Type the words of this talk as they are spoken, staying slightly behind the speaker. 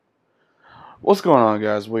What's going on,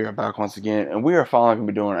 guys? We are back once again, and we are finally going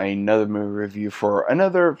to be doing another movie review for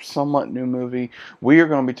another somewhat new movie. We are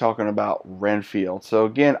going to be talking about Renfield. So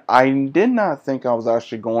again, I did not think I was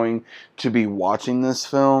actually going to be watching this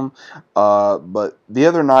film, but the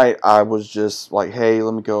other night I was just like, hey,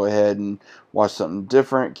 let me go ahead and watch something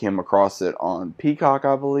different. Came across it on Peacock,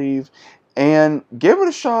 I believe, and gave it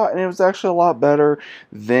a shot, and it was actually a lot better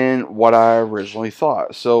than what I originally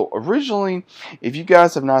thought. So originally, if you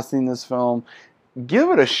guys have not seen this film, give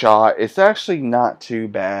it a shot. It's actually not too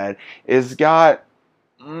bad. It's got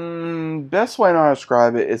best way to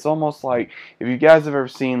describe it. It's almost like if you guys have ever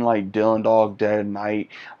seen like Dylan Dog Dead at Night.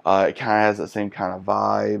 It kind of has that same kind of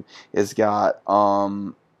vibe. It's got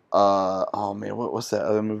oh man, what's that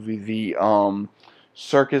other movie? The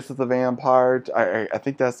Circus of the Vampires. I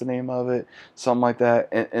think that's the name of it. Something like that.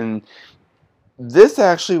 And this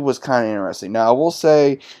actually was kind of interesting. Now, I will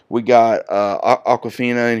say we got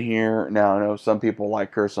Aquafina in here. Now, I know some people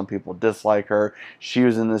like her, some people dislike her. She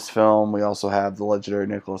was in this film. We also have the legendary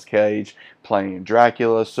Nicolas Cage playing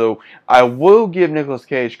Dracula. So I will give Nicolas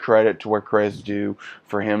Cage credit to where credit's due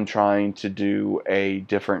for him trying to do a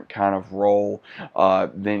different kind of role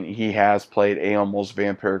than he has played a almost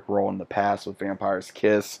vampiric role in the past with Vampire's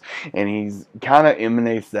Kiss. And he's kind of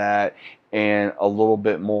emanates that and a little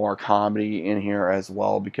bit more comedy in here as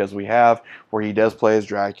well, because we have where he does play as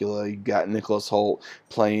Dracula. You got Nicholas Hoult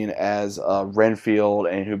playing as Renfield,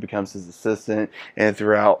 and who becomes his assistant, and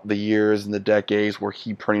throughout the years and the decades where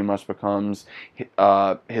he pretty much becomes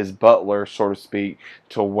his butler, so to speak,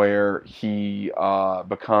 to where he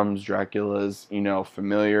becomes Dracula's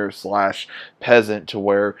familiar slash peasant, to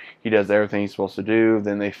where he does everything he's supposed to do.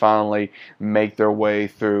 Then they finally make their way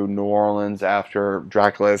through New Orleans after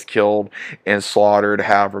Dracula is killed and slaughtered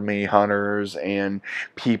however many hunters and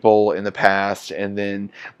people in the past, and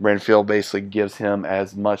then Renfield basically gives him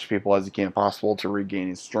as much people as he can possible to regain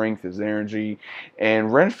his strength, his energy,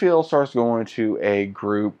 and Renfield starts going to a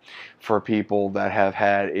group for people that have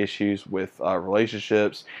had issues with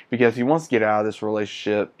relationships, because he wants to get out of this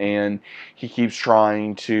relationship, and he keeps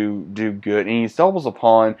trying to do good, and he stumbles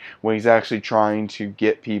upon when he's actually trying to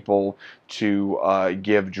get people to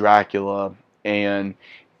give Dracula, and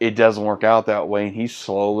it doesn't work out that way, and he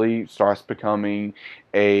slowly starts becoming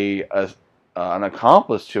an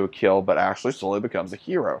accomplice to a kill, but actually slowly becomes a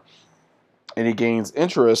hero. And he gains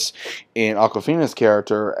interest in Aquafina's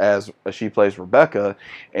character as she plays Rebecca,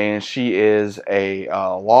 and she is a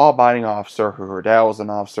law-abiding officer who her dad was an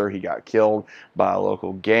officer. He got killed by a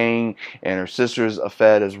local gang, and her sister's a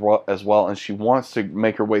Fed as well, and she wants to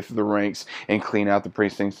make her way through the ranks and clean out the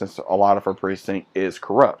precinct, since a lot of her precinct is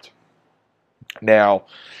corrupt. Now,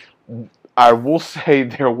 I will say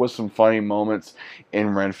there was some funny moments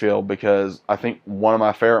in Renfield, because I think one of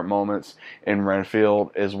my favorite moments in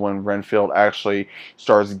Renfield is when Renfield actually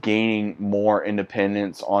starts gaining more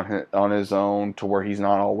independence on his own, to where he's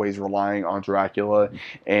not always relying on Dracula,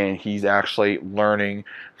 and he's actually learning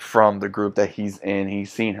from the group that he's in.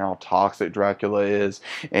 He's seen how toxic Dracula is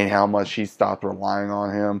and how much he stopped relying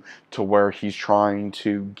on him, to where he's trying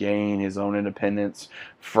to gain his own independence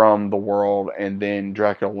from the world. And then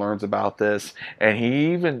Dracula learns about this, and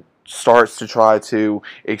he even starts to try to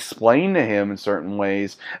explain to him in certain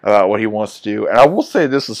ways about what he wants to do. And I will say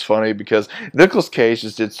this is funny, because Nicolas Cage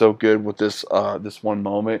just did so good with this one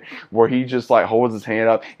moment where he just like holds his hand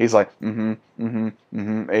up. He's like, and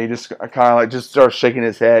he just kind of like just starts shaking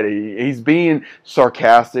his head. He's being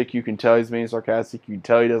sarcastic. You can tell he's being sarcastic. You can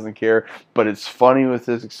tell he doesn't care, but it's funny with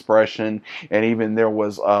his expression. And even there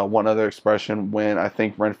was one other expression when I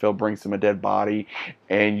think Renfield brings him a dead body,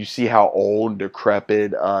 and you see how old,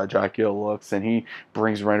 decrepit Dracula looks, and he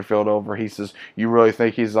brings Renfield over. He says, "You really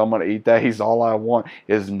think I'm going to eat that?" He's, "All I want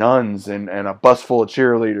is nuns and a bus full of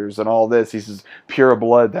cheerleaders and all this." He says, "Pure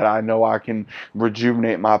blood that I know I can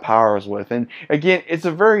rejuvenate my powers with." And again, it's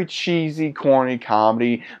a very cheesy, corny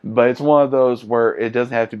comedy, but it's one of those where it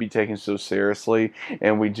doesn't have to be taken so seriously.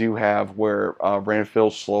 And we do have where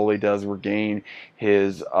Renfield slowly does regain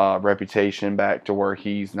his reputation back, to where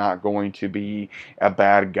he's not going to be a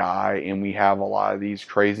bad guy, and we have a lot of these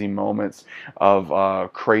crazy moments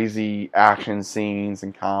of crazy action scenes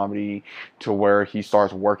and comedy, to where he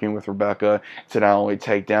starts working with Rebecca to not only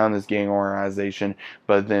take down this gang organization,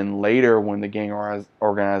 but then later when the gang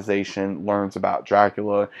organization learns about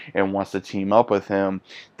Dracula and wants to team up with him,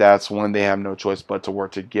 that's when they have no choice but to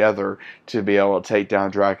work together to be able to take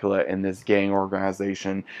down Dracula and this gang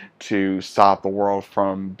organization, to stop the world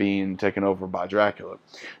from being taken over by Dracula.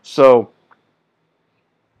 So,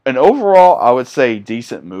 an overall, I would say,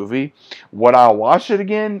 decent movie. Would I watch it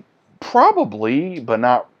again? Probably, but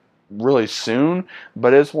not really soon,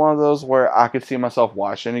 but it's one of those where I could see myself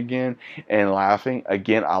watching again and laughing.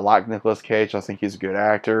 Again, I like Nicolas Cage. I think he's a good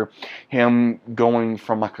actor. Him going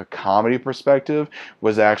from like a comedy perspective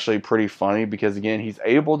was actually pretty funny because again, he's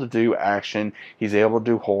able to do action, he's able to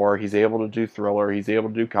do horror, he's able to do thriller, he's able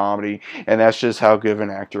to do comedy, and that's just how good of an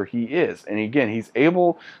actor he is. And again, he's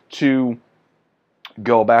able to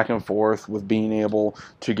go back and forth with being able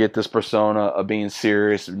to get this persona of being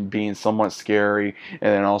serious and being somewhat scary,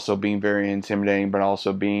 and then also being very intimidating, but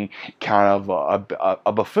also being kind of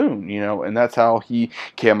a buffoon, you know. And that's how he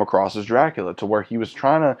came across as Dracula, to where he was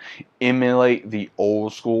trying to emulate the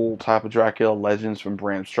old school type of Dracula legends from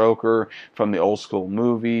Bram Stoker, from the old school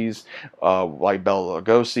movies, like Bela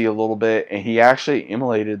Lugosi a little bit, and he actually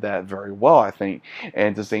emulated that very well, I think. And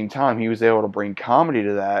at the same time, he was able to bring comedy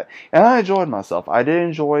to that, and I enjoyed myself. I did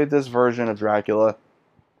enjoy this version of Dracula,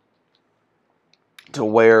 to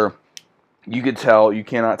where you could tell you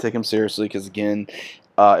cannot take him seriously because, again,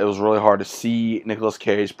 it was really hard to see Nicolas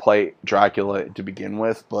Cage play Dracula to begin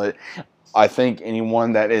with. But I think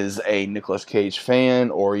anyone that is a Nicolas Cage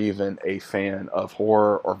fan, or even a fan of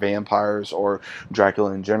horror or vampires or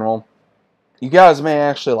Dracula in general, you guys may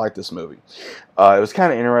actually like this movie. It was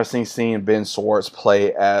kind of interesting seeing Ben Schwartz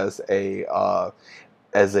play as a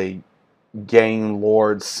gang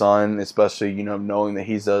lord's son, especially, you know, knowing that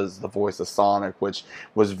he does the voice of Sonic, which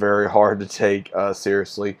was very hard to take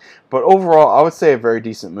seriously. But overall, I would say a very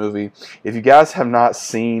decent movie. If you guys have not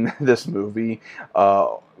seen this movie,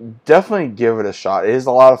 definitely give it a shot. It is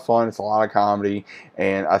a lot of fun. It's a lot of comedy,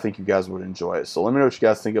 and I think you guys would enjoy it. So let me know what you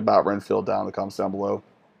guys think about Renfield down in the comments down below.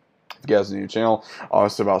 If you guys are new to the channel,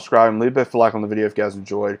 also about subscribing, leave a bit of a like on the video if you guys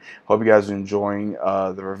enjoyed. Hope you guys are enjoying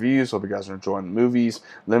the reviews. Hope you guys are enjoying the movies.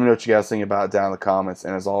 Let me know what you guys think about it down in the comments.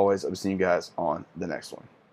 And as always, I'll be seeing you guys on the next one.